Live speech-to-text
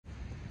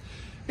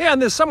Hey, on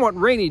this somewhat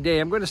rainy day,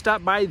 I'm going to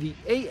stop by the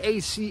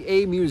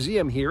AACA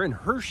Museum here in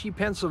Hershey,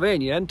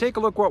 Pennsylvania, and take a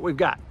look what we've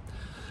got.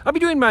 I'll be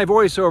doing my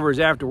voiceovers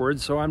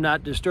afterwards, so I'm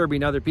not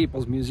disturbing other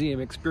people's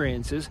museum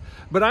experiences,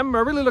 but I'm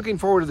really looking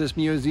forward to this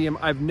museum.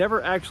 I've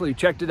never actually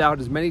checked it out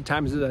as many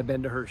times as I've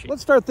been to Hershey.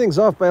 Let's start things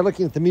off by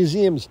looking at the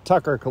museum's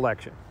Tucker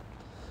collection.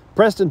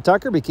 Preston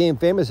Tucker became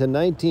famous in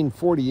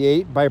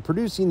 1948 by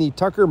producing the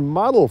Tucker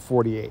Model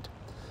 48.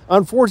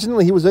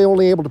 Unfortunately, he was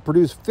only able to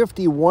produce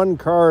 51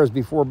 cars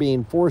before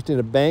being forced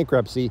into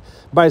bankruptcy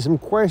by some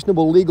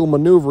questionable legal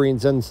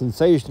maneuverings and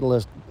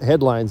sensationalist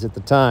headlines at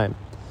the time.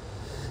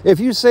 If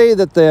you say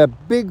that the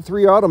big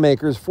three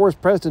automakers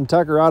forced Preston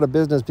Tucker out of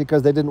business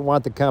because they didn't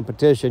want the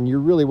competition, you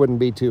really wouldn't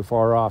be too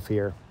far off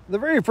here. The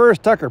very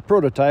first Tucker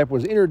prototype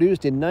was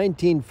introduced in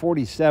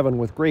 1947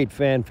 with great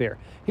fanfare.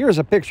 Here's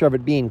a picture of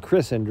it being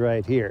christened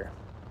right here.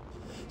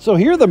 So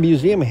here the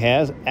museum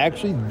has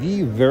actually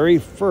the very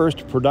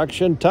first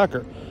production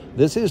Tucker.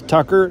 This is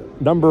Tucker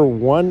number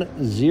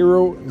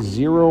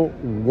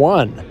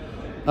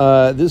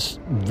 1001. This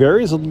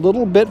varies a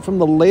little bit from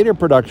the later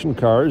production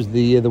cars.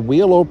 The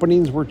wheel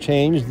openings were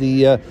changed.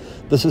 The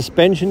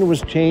suspension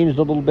was changed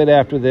a little bit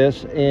after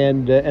this,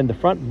 and the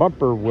front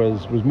bumper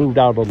was moved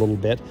out a little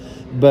bit.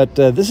 But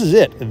this is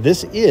it.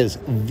 This is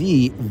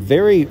the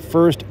very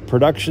first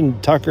production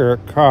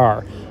Tucker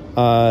car.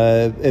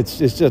 It's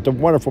just a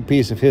wonderful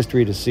piece of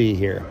history to see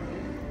here.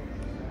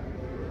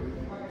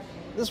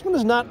 This one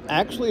is not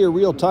actually a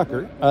real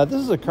Tucker. This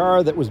is a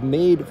car that was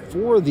made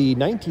for the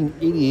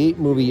 1988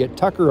 movie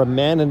Tucker, A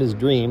Man and His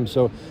Dream.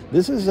 So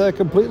this is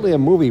completely a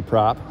movie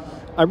prop.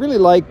 I really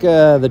like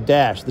the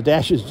dash. The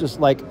dash is just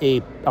like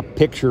a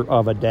picture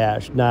of a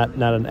dash, not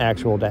an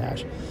actual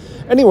dash.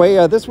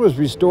 Anyway, this was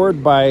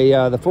restored by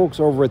the folks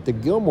over at the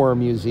Gilmore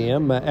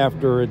Museum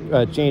after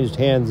it changed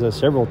hands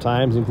several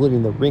times,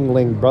 including the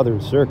Ringling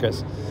Brothers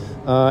Circus.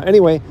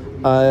 Anyway,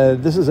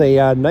 this is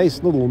a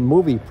nice little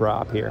movie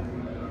prop here.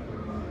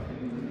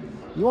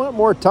 You want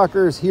more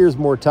Tuckers? Here's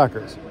more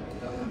Tuckers.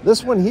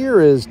 This one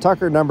here is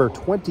Tucker number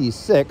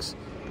 26.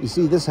 You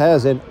see, this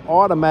has an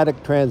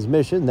automatic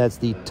transmission. That's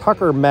the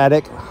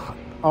Tucker-matic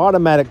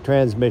automatic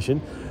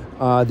transmission.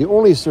 The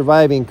only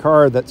surviving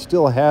car that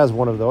still has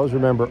one of those.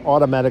 Remember,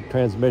 automatic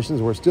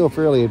transmissions were still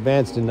fairly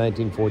advanced in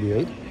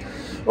 1948.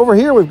 Over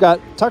here, we've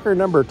got Tucker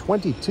number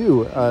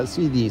 22.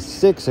 See the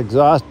 6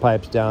 exhaust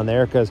pipes down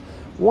there, because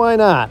why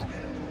not?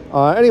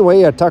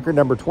 Anyway, Tucker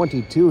number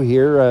 22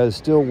 here is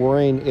still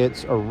wearing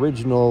its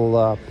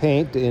original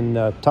paint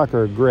in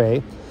Tucker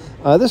gray.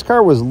 This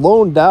car was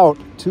loaned out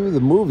to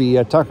the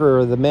movie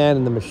Tucker, the Man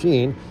in the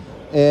Machine,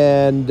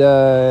 and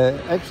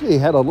actually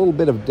had a little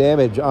bit of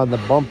damage on the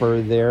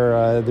bumper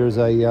there. There's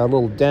a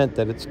little dent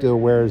that it still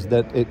wears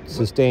that it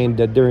sustained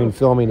during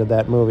filming of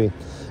that movie.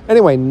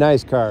 Anyway,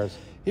 nice cars.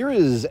 Here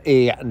is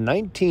a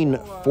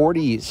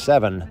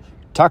 1947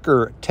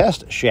 Tucker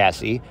test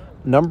chassis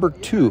number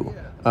 2.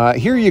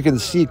 Here you can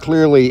see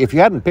clearly, if you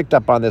hadn't picked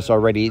up on this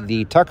already,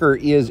 the Tucker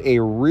is a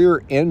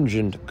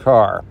rear-engined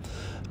car.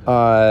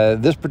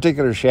 This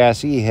particular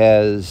chassis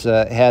has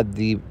had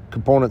the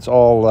components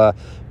all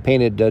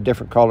painted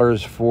different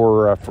colors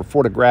for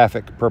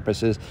photographic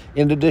purposes,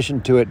 in addition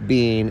to it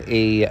being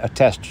a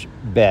test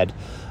bed.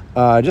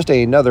 Just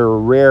another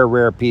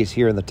rare piece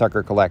here in the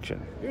Tucker collection.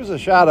 Here's a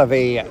shot of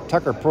a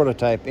Tucker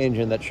prototype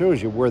engine that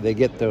shows you where they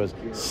get those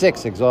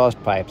 6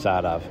 exhaust pipes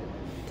out of.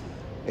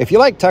 If you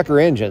like Tucker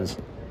engines,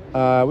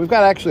 we've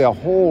got actually a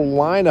whole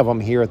line of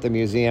them here at the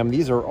museum.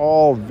 These are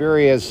all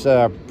various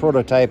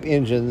prototype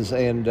engines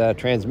and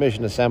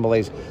transmission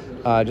assemblies.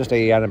 Just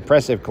an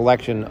impressive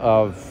collection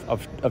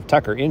of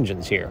Tucker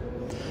engines here.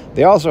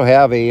 They also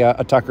have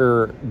a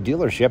Tucker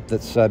dealership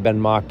that's been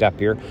mocked up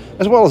here,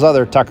 as well as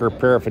other Tucker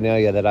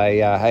paraphernalia that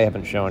I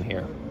haven't shown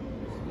here.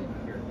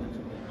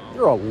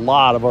 There are a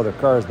lot of other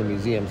cars in the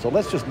museum, so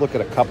let's just look at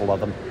a couple of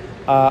them.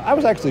 I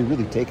was actually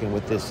really taken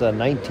with this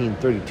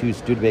 1932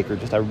 Studebaker,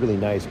 just a really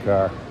nice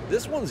car.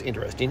 This one's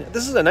interesting.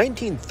 This is a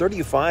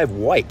 1935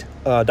 white.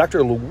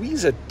 Dr.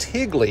 Louisa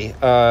Tigley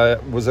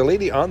was a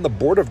lady on the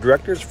board of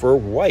directors for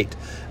White,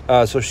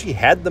 so she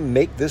had them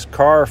make this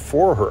car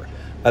for her.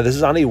 This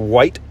is on a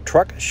white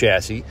truck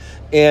chassis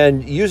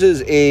and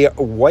uses a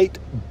white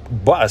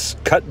bus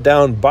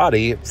cut-down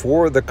body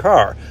for the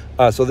car.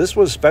 So this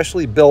was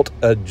specially built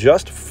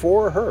just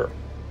for her.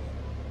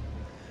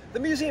 The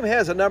museum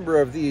has a number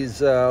of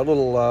these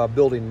little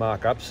building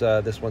mock-ups.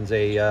 This one's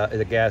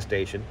a gas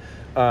station.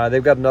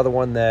 They've got another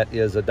one that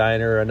is a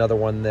diner, another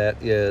one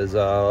that is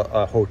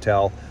a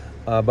hotel.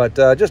 But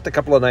just a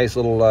couple of nice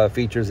little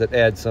features that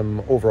add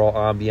some overall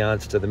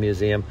ambiance to the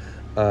museum.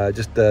 I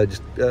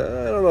don't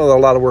know, a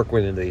lot of work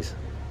went into these.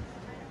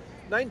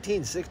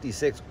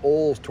 1966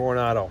 Olds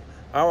Tornado.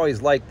 I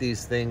always liked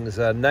these things.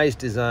 Nice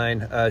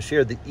design.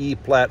 Shared the E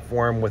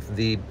platform with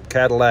the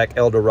Cadillac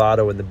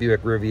Eldorado and the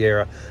Buick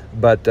Riviera,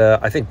 but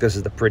I think this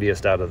is the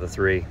prettiest out of the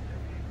three.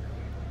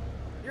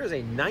 Here's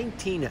a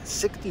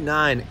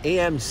 1969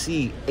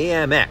 AMC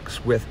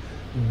AMX with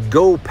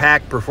Go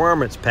Pack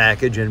performance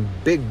package and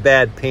big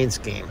bad paint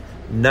scheme.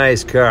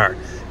 Nice car.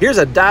 Here's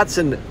a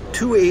Datsun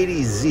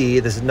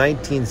 280Z. This is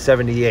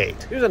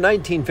 1978. Here's a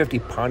 1950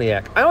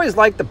 Pontiac. I always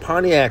liked the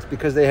Pontiacs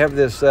because they have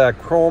this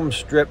chrome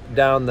strip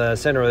down the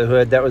center of the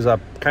hood. That was a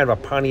kind of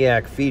a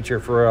Pontiac feature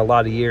for a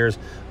lot of years,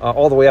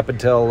 all the way up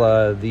until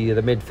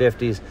the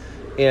mid-50s.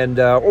 And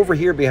over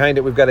here behind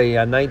it, we've got a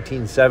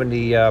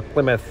 1970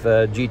 Plymouth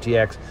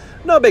GTX.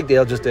 No big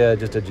deal, just a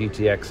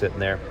GTX sitting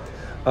there.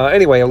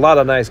 Anyway, a lot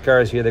of nice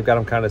cars here. They've got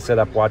them kind of set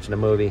up watching a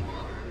movie.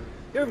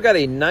 Here we've got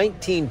a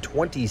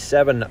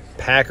 1927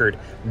 Packard,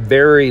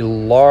 very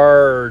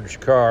large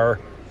car.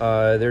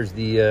 There's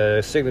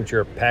the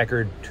signature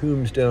Packard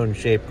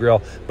tombstone-shaped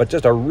grille, but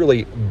just a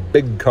really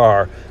big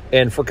car.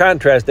 And for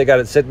contrast, they got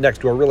it sitting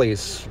next to a really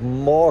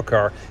small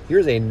car.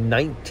 Here's a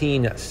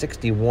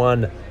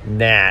 1961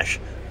 Nash.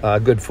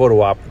 Good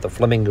photo op with the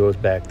flamingos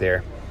back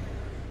there.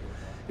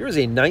 Here's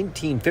a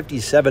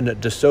 1957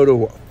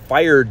 DeSoto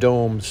Fire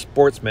Dome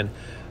Sportsman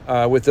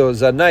with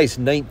those nice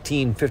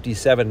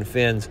 1957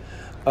 fins.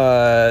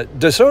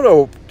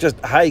 DeSoto just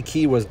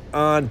high-key was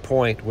on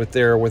point with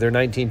their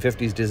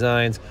 1950s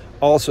designs.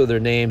 Also their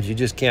names, you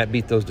just can't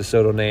beat those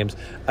DeSoto names.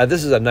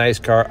 This is a nice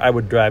car. I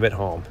would drive it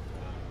home.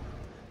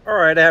 All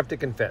right, I have to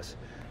confess,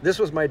 this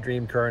was my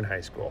dream car in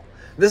high school.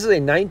 This is a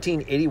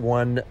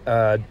 1981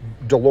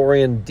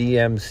 DeLorean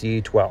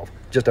DMC-12.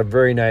 Just a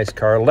very nice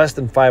car, less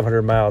than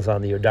 500 miles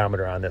on the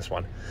odometer on this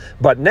one.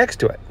 But next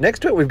to it,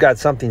 we've got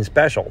something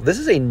special. This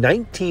is a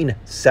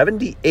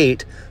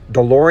 1978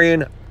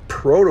 DeLorean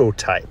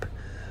prototype.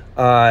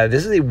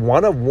 This is a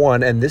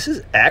one-of-one, and this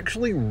is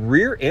actually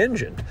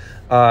rear-engined.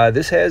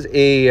 This has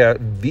a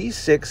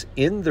V6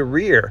 in the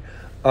rear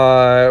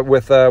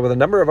with a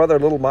number of other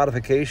little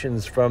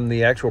modifications from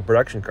the actual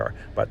production car.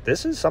 But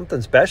this is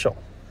something special.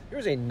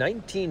 Here's a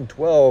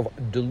 1912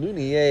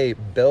 Delaunay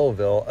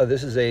Belleville.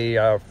 This is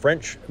a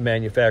French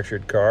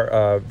manufactured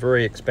car,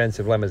 very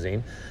expensive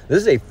limousine.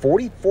 This is a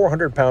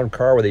 4,400-pound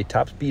car with a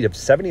top speed of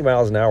 70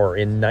 miles an hour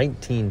in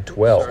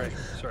 1912.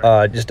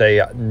 Sorry. Just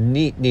a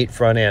neat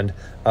front end.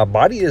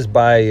 Body is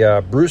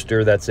by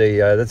Brewster. That's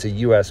a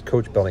U.S.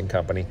 coach building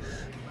company.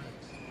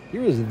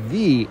 Here is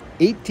the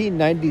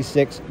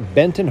 1896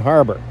 Benton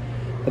Harbor.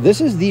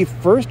 This is the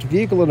first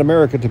vehicle in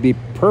America to be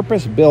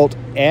purpose-built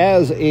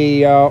as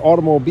a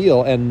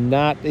automobile and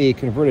not a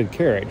converted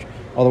carriage,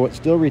 although it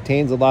still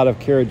retains a lot of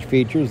carriage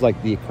features like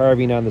the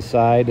carving on the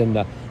side and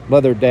the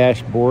leather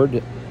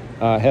dashboard.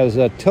 Has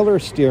a tiller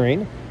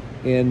steering,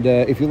 and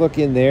if you look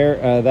in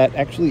there, that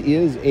actually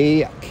is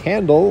a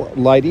candle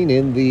lighting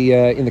in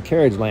the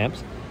carriage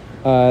lamps.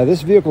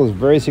 This vehicle is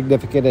very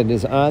significant and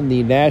is on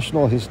the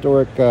National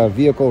Historic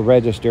Vehicle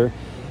Register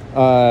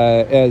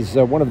as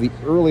one of the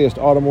earliest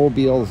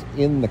automobiles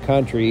in the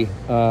country.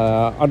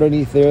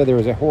 Underneath there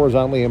is a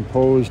horizontally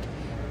imposed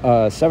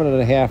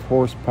 7.5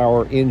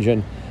 horsepower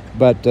engine,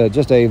 but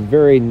just a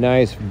very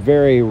nice,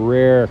 very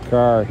rare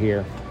car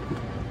here.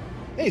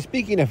 Hey,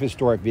 speaking of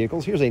historic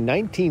vehicles, here's a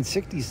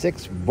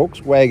 1966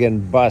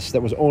 Volkswagen bus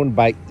that was owned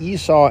by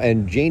Esau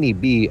and Janie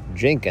B.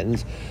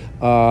 Jenkins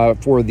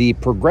for the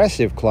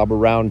Progressive Club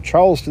around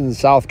Charleston,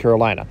 South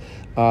Carolina.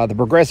 The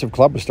Progressive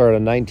Club was started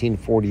in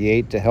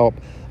 1948 to help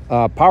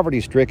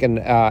poverty-stricken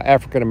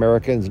African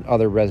Americans and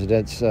other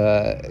residents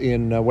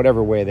in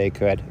whatever way they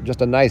could.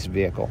 Just a nice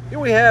vehicle. Here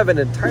we have an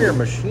entire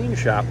machine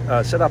shop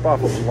set up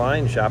off of a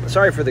line shop.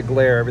 Sorry for the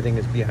glare, everything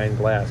is behind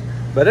glass.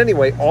 But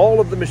anyway, all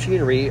of the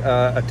machinery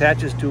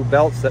attaches to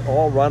belts that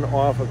all run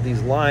off of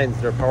these lines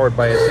that are powered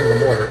by a single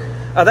motor.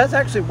 That's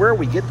actually where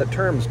we get the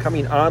terms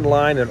coming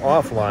online and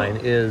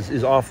offline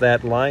is off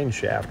that line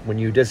shaft. When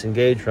you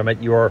disengage from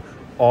it, you're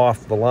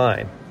off the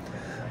line.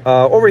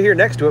 Over here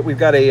next to it, we've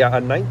got a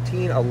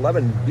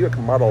 1911 Buick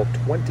Model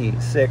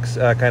 26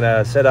 kind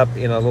of set up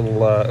in a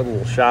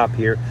little shop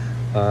here.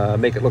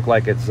 Make it look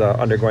like it's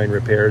undergoing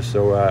repairs,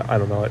 so I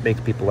don't know, it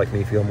makes people like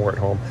me feel more at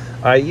home.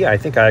 Yeah, I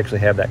think I actually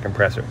have that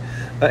compressor.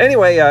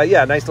 Anyway,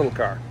 yeah, nice little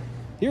car.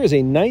 Here is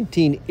a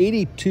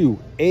 1982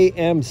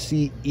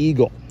 AMC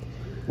Eagle.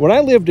 When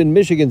I lived in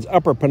Michigan's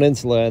Upper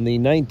Peninsula in the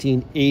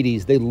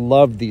 1980s, they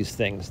loved these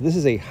things. This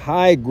is a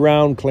high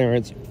ground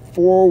clearance,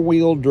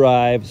 four-wheel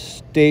drive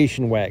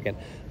station wagon.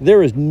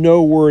 There is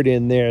no word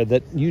in there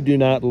that you do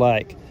not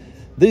like.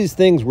 These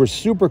things were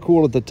super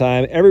cool at the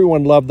time.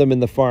 Everyone loved them in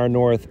the far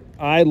north.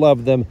 I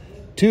love them.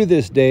 To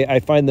this day, I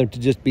find them to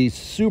just be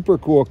super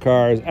cool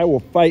cars. I will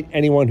fight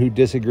anyone who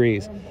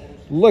disagrees.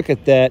 Look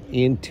at that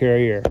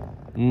interior.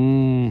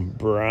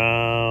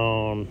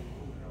 Brown.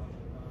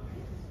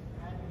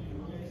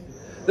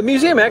 The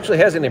museum actually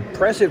has an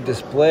impressive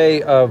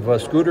display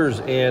of scooters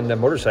and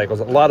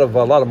motorcycles. A lot of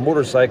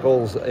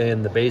motorcycles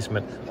in the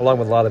basement, along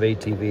with a lot of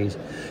ATVs.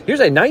 Here's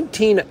a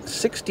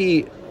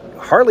 1960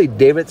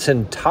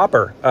 Harley-Davidson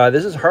Topper.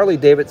 This is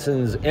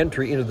Harley-Davidson's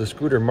entry into the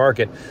scooter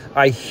market.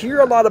 I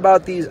hear a lot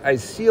about these. I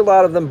see a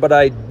lot of them, but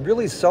I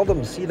really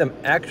seldom see them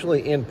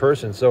actually in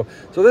person. So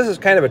this is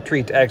kind of a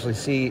treat to actually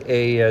see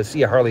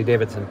a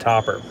Harley-Davidson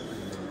Topper.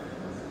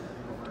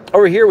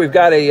 Over here, we've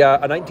got a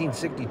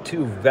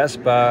 1962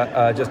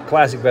 Vespa, just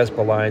classic Vespa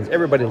lines.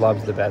 Everybody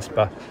loves the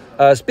Vespa.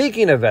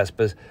 Speaking of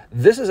Vespas,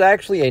 this is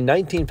actually a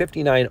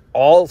 1959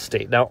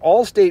 Allstate. Now,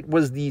 Allstate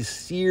was the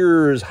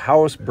Sears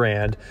house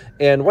brand,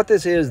 and what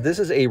this is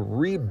a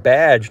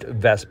rebadged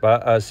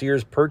Vespa.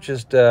 Sears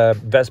purchased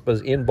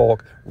Vespas in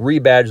bulk,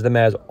 rebadged them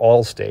as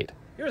Allstate.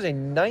 Here's a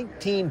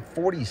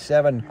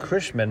 1947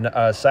 Cushman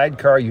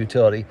sidecar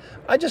utility.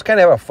 I just kind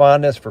of have a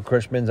fondness for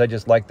Cushmans. I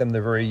just like them.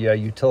 They're very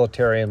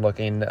utilitarian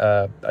looking.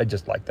 I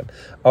just like them.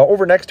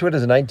 Over next to it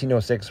is a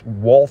 1906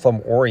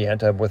 Waltham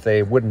Orient with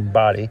a wooden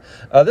body.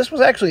 This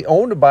was actually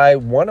owned by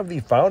one of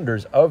the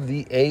founders of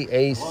the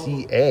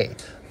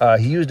AACA.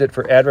 He used it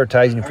for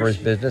advertising for his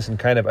business and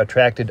kind of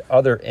attracted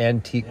other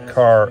antique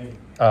car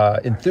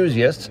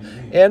enthusiasts,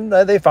 and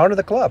they founded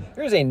the club.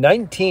 Here's a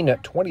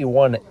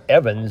 1921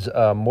 Evans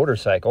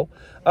motorcycle.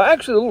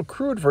 Actually, a little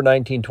crude for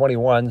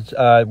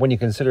 1921s when you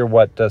consider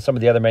what some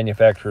of the other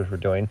manufacturers were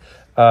doing.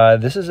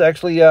 This is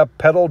actually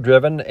pedal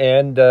driven,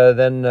 and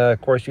then of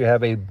course you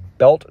have a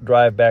belt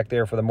drive back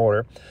there for the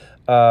motor.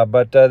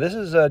 But this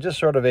is just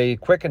sort of a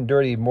quick and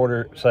dirty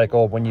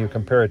motorcycle when you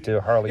compare it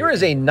to Harley. Here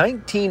is a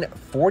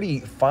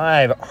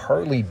 1945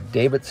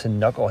 Harley-Davidson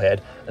Knucklehead.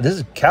 This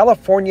is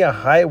California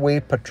Highway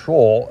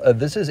Patrol.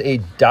 This is a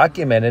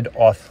documented,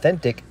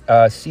 authentic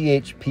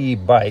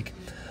CHP bike.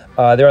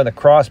 There on the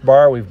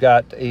crossbar, we've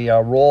got a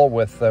roll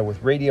with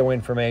radio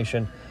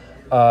information.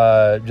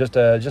 Just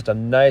a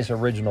nice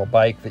original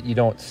bike that you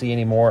don't see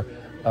anymore.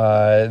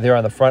 There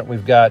on the front,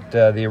 we've got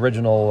the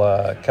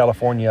original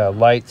California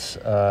lights.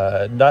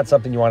 Not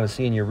something you want to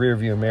see in your rear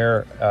view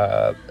mirror,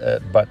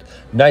 but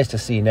nice to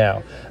see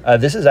now.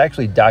 This is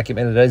actually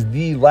documented as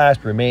the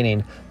last remaining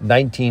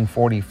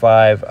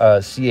 1945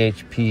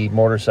 CHP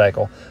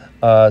motorcycle.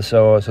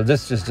 So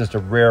this is just a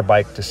rare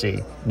bike to see.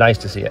 Nice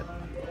to see it.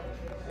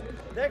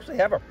 They actually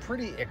have a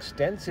pretty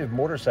extensive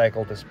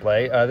motorcycle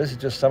display. This is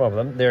just some of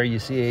them. There you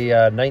see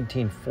a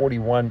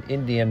 1941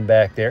 Indian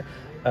back there.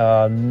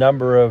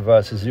 Number of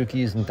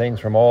Suzukis and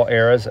things from all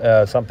eras,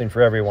 something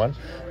for everyone.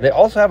 They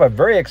also have a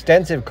very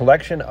extensive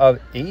collection of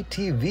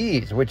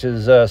ATVs, which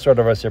is sort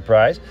of a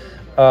surprise.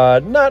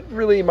 Not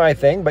really my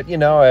thing, but you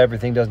know,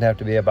 everything doesn't have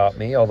to be about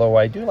me, although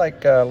I do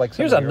like some.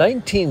 Here's a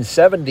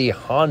 1970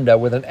 Honda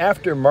with an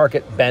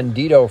aftermarket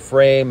Bandito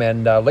frame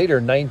and later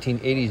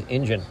 1980s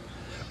engine.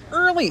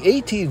 Early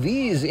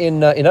ATVs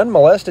in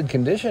unmolested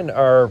condition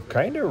are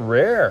kind of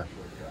rare.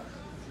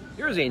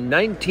 Here's a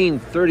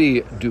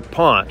 1930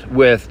 DuPont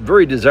with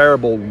very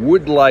desirable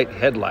woodlight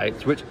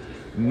headlights, which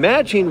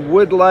matching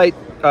woodlight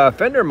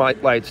fender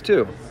lights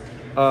too.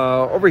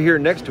 Over here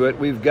next to it,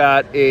 we've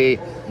got a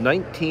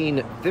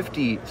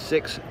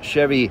 1956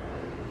 Chevy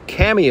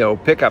Cameo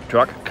pickup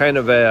truck, kind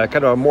of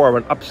a more of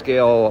an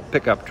upscale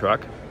pickup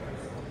truck.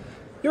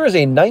 Here is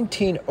a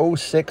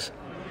 1906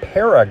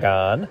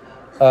 Paragon.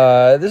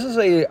 This is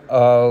a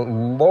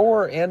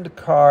lower-end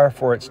car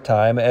for its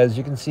time, as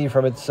you can see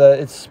from its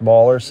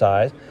smaller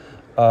size.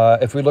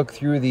 If we look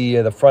through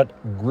the front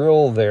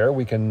grille there,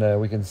 we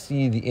can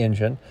see the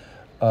engine.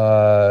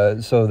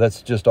 So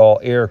that's just all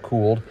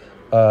air-cooled.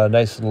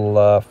 Nice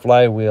little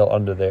flywheel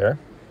under there.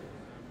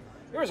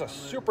 Here's a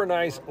super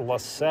nice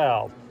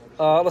LaSalle.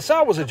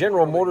 LaSalle was a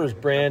General Motors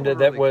brand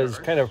that was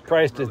kind of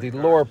priced as the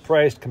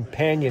lower-priced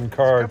companion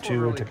car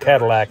to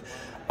Cadillac.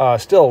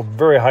 Still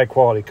very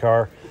high-quality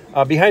car.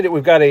 Behind it,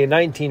 we've got a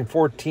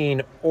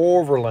 1914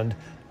 Overland.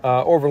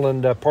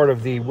 Overland, part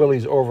of the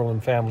Willys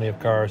Overland family of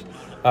cars.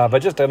 But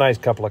just a nice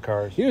couple of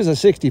cars. Here's a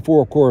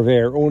 64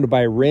 Corvair owned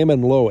by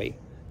Raymond Loewy.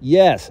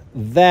 Yes,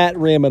 that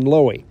Raymond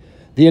Loewy.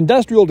 The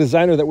industrial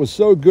designer that was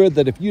so good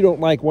that if you don't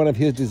like one of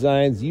his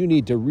designs, you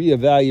need to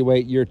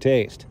reevaluate your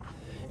taste.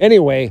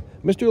 Anyway,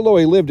 Mr.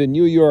 Loewy lived in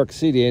New York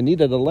City and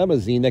needed a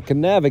limousine that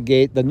can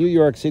navigate the New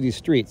York City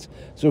streets.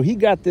 So he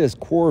got this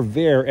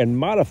Corvair and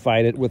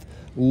modified it with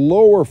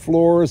lower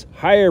floors,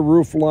 higher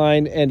roof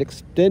line, and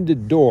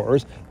extended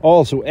doors.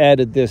 Also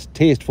added this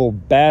tasteful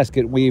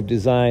basket weave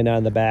design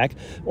on the back,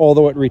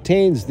 although it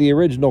retains the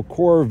original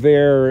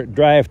Corvair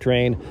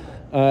drivetrain.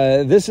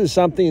 This is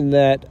something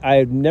that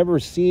I've never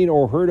seen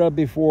or heard of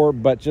before,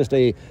 but just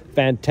a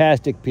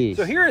fantastic piece.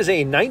 So here is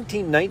a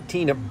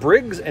 1919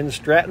 Briggs &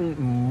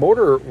 Stratton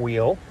motor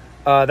wheel.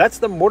 That's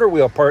the motor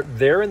wheel part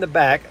there in the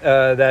back.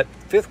 That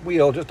fifth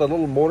wheel, just a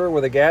little motor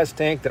with a gas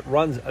tank that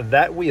runs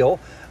that wheel.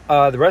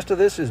 The rest of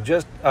this is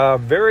just a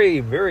very,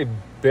 very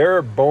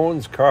bare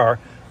bones car.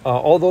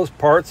 All those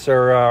parts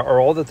are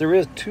all that there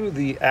is to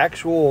the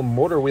actual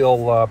motor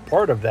wheel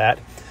part of that.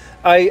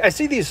 I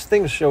see these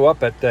things show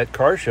up at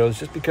car shows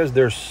just because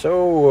they're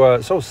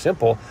so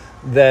simple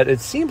that it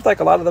seems like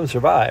a lot of them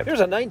survive. Here's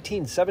a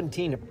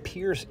 1917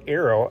 Pierce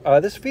Arrow.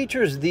 This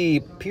features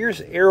the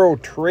Pierce Arrow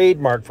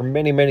trademark from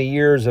many, many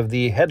years of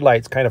the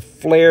headlights kind of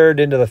flared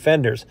into the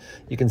fenders.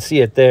 You can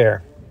see it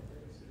there.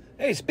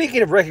 Hey,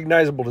 speaking of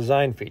recognizable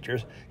design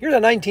features, here's a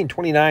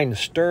 1929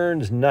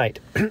 Stearns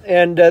Knight.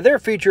 And their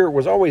feature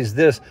was always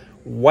this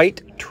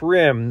white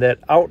trim that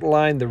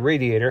outlined the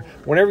radiator.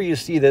 Whenever you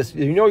see this,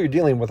 you know you're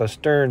dealing with a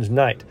Stearns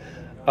Knight.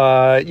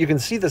 You can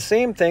see the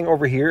same thing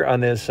over here on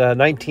this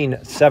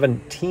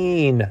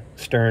 1917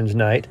 Stearns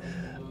Knight,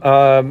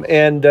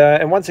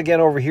 and once again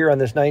over here on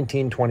this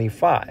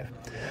 1925.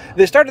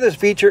 They started this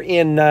feature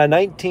in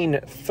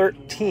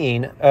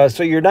 1913,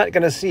 so you're not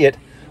going to see it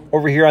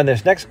over here on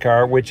this next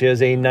car, which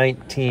is a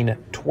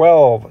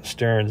 1912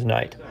 Stearns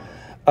Knight.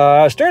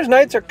 Stearns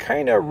Knights are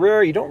kind of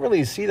rare. You don't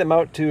really see them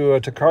out to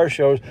car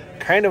shows.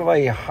 Kind of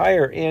a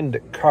higher end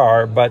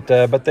car, but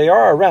they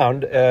are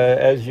around,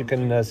 as you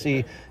can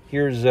see.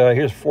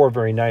 Here's four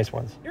very nice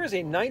ones. Here's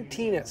a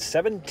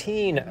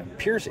 1917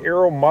 Pierce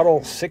Arrow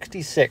Model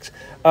 66.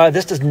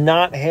 This does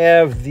not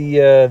have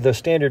the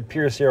standard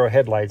Pierce Arrow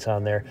headlights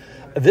on there.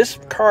 This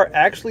car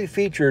actually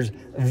features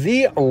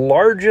the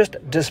largest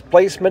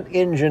displacement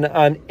engine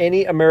on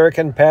any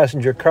American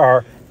passenger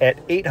car at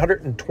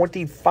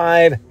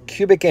 825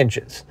 cubic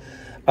inches.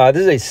 This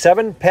is a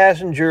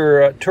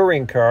 7-passenger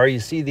touring car. You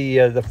see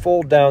the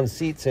fold-down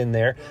seats in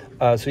there,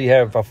 so you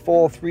have a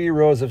full 3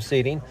 rows of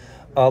seating,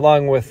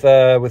 along with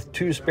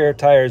 2 spare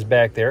tires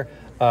back there.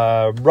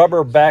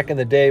 Rubber back in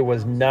the day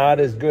was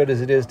not as good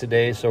as it is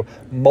today, so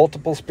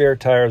multiple spare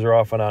tires are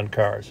often on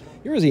cars.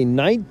 Here's a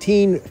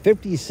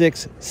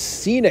 1956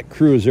 Scenic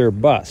Cruiser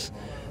bus.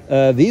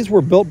 These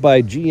were built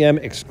by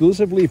GM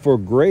exclusively for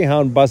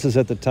Greyhound buses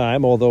at the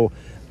time, although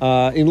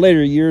in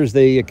later years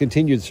they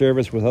continued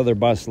service with other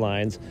bus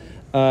lines.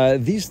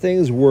 These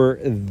things were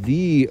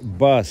the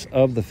bus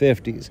of the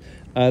 50s.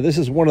 This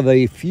is one of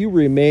the few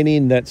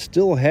remaining that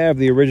still have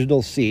the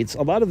original seats.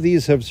 A lot of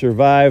these have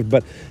survived,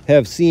 but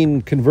have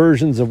seen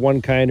conversions of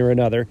one kind or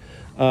another.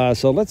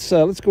 So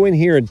let's go in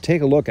here and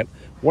take a look at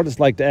what it's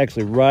like to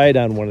actually ride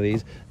on one of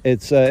these.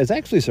 It's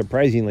actually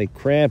surprisingly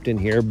cramped in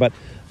here, but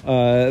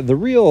the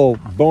real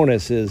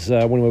bonus is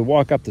when we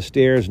walk up the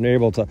stairs and are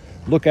able to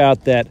look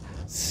out that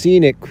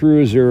Scenic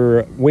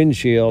Cruiser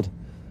windshield.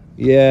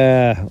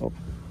 Yeah,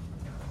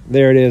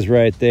 there it is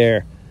right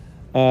there.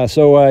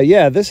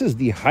 Yeah, this is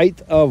the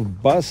height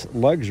of bus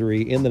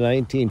luxury in the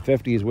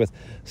 1950s with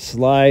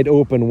slide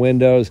open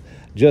windows.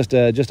 Just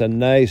a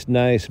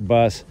nice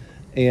bus,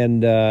 and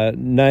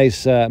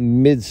nice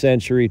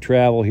mid-century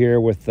travel here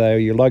with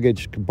your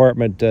luggage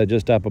compartment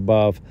just up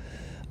above.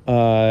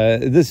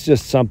 This is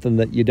just something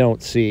that you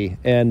don't see,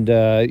 and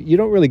you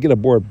don't really get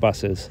aboard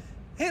buses.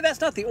 Hey,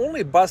 that's not the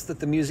only bus that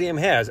the museum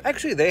has.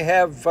 Actually, they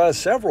have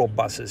several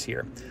buses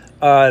here.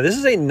 This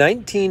is a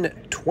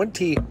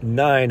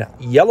 1929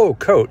 yellow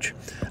coach.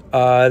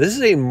 This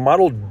is a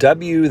Model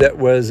W that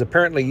was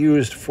apparently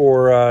used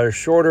for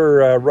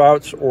shorter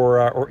routes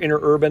or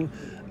interurban.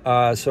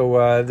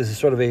 This is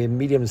sort of a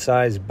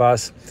medium-sized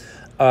bus.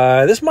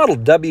 This Model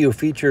W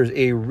features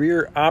a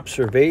rear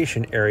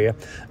observation area.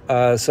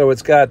 So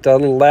it's got a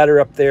little ladder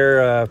up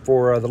there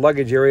for the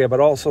luggage area, but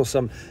also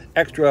some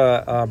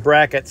extra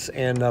brackets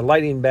and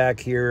lighting back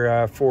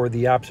here for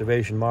the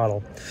observation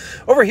model.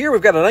 Over here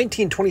we've got a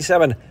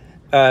 1927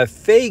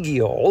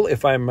 Fagiole,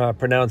 if I'm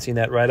pronouncing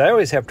that right. I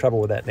always have trouble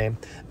with that name.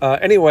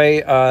 Anyway,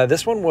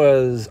 this one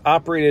was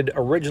operated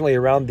originally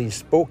around the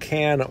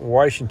Spokane,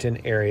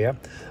 Washington area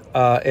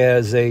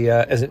as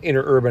an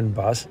interurban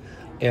bus,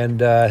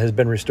 and has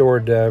been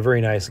restored very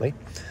nicely.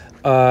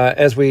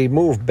 As we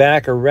move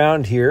back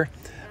around here,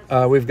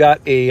 we've got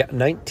a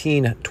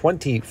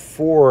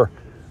 1924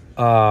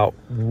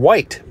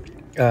 white.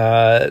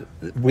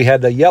 We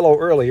had the yellow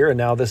earlier, and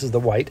now this is the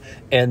white.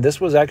 And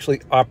this was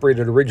actually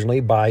operated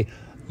originally by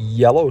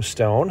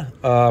Yellowstone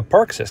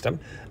Park System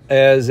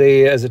as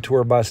a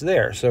tour bus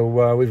there.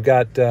 So we've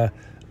got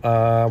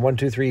 1,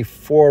 2, 3,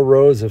 4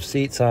 rows of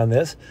seats on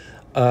this.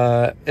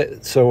 Yeah,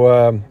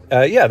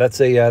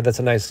 that's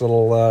a nice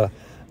little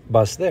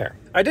bus there.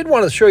 I did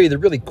want to show you the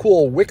really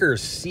cool wicker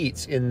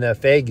seats in the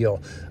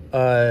Fagiole.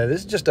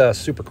 This is just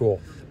super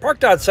cool.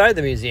 Parked outside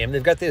the museum,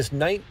 they've got this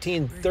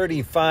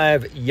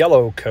 1935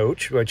 yellow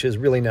coach, which is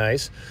really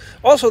nice.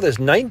 Also, this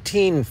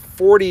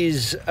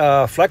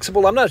 1940s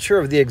flexible. I'm not sure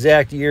of the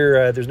exact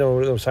year. There's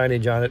no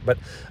signage on it, but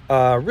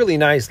really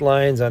nice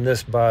lines on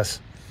this bus.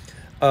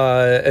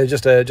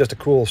 Just a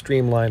cool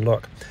streamlined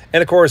look.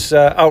 And of course,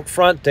 out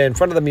front, in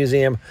front of the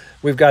museum,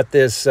 we've got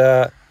this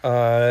late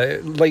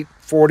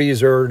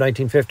 40s or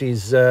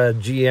 1950s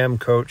GM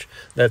coach.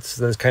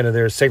 That's kind of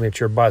their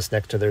signature bus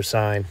next to their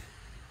sign.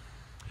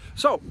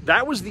 So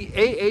that was the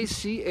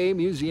AACA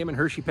Museum in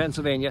Hershey,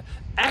 Pennsylvania.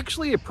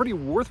 Actually a pretty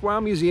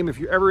worthwhile museum if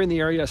you're ever in the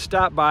area.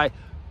 Stop by.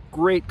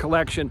 Great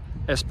collection,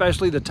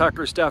 especially the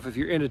Tucker stuff. If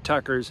you're into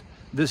Tuckers,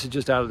 this is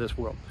just out of this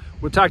world.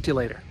 We'll talk to you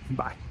later.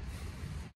 Bye.